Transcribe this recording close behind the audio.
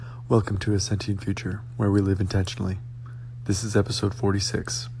Welcome to A Sentient Future, where we live intentionally. This is episode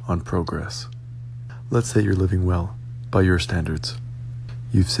 46 on progress. Let's say you're living well, by your standards.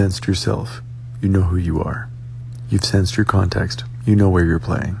 You've sensed yourself. You know who you are. You've sensed your context. You know where you're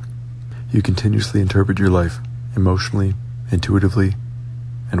playing. You continuously interpret your life, emotionally, intuitively,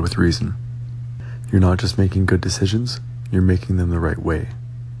 and with reason. You're not just making good decisions, you're making them the right way.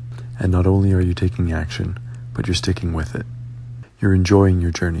 And not only are you taking action, but you're sticking with it. You're enjoying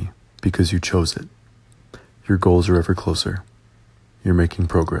your journey because you chose it. Your goals are ever closer. You're making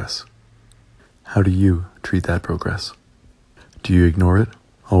progress. How do you treat that progress? Do you ignore it,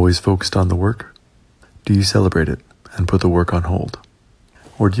 always focused on the work? Do you celebrate it and put the work on hold?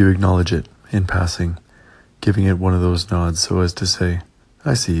 Or do you acknowledge it in passing, giving it one of those nods so as to say,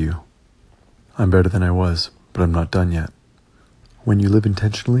 I see you. I'm better than I was, but I'm not done yet. When you live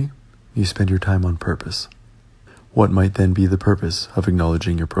intentionally, you spend your time on purpose. What might then be the purpose of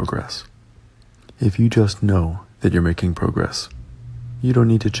acknowledging your progress? If you just know that you're making progress, you don't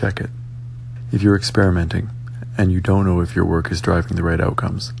need to check it. If you're experimenting and you don't know if your work is driving the right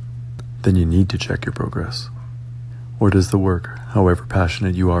outcomes, then you need to check your progress. Or does the work, however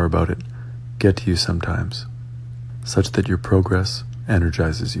passionate you are about it, get to you sometimes, such that your progress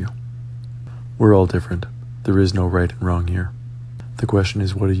energizes you? We're all different. There is no right and wrong here. The question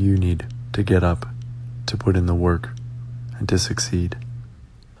is, what do you need to get up, to put in the work, and to succeed?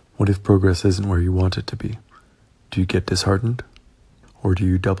 What if progress isn't where you want it to be? Do you get disheartened? Or do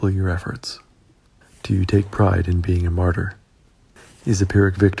you double your efforts? Do you take pride in being a martyr? Is a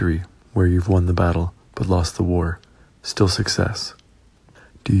Pyrrhic victory, where you've won the battle but lost the war, still success?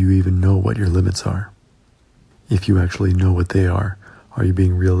 Do you even know what your limits are? If you actually know what they are you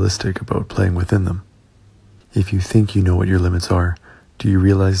being realistic about playing within them? If you think you know what your limits are, do you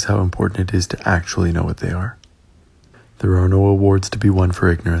realize how important it is to actually know what they are? There are no awards to be won for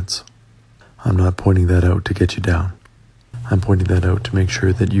ignorance. I'm not pointing that out to get you down. I'm pointing that out to make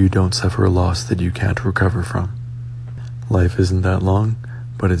sure that you don't suffer a loss that you can't recover from. Life isn't that long,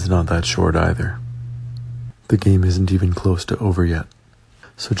 but it's not that short either. The game isn't even close to over yet.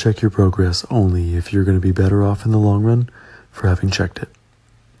 So check your progress only if you're going to be better off in the long run for having checked it.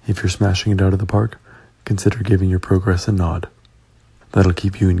 If you're smashing it out of the park, consider giving your progress a nod. That'll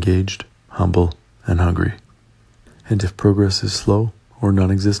keep you engaged, humble, and hungry. And if progress is slow or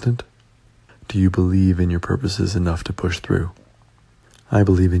non-existent, do you believe in your purposes enough to push through? I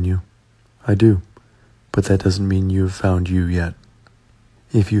believe in you. I do. But that doesn't mean you have found you yet.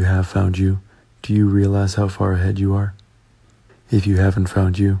 If you have found you, do you realize how far ahead you are? If you haven't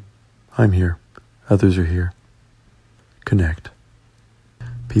found you, I'm here. Others are here. Connect.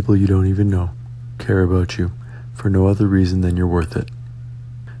 People you don't even know care about you for no other reason than you're worth it.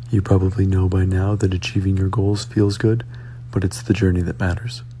 You probably know by now that achieving your goals feels good, but it's the journey that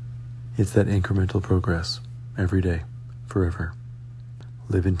matters. It's that incremental progress, every day, forever.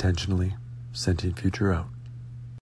 Live intentionally, Sentient Future out.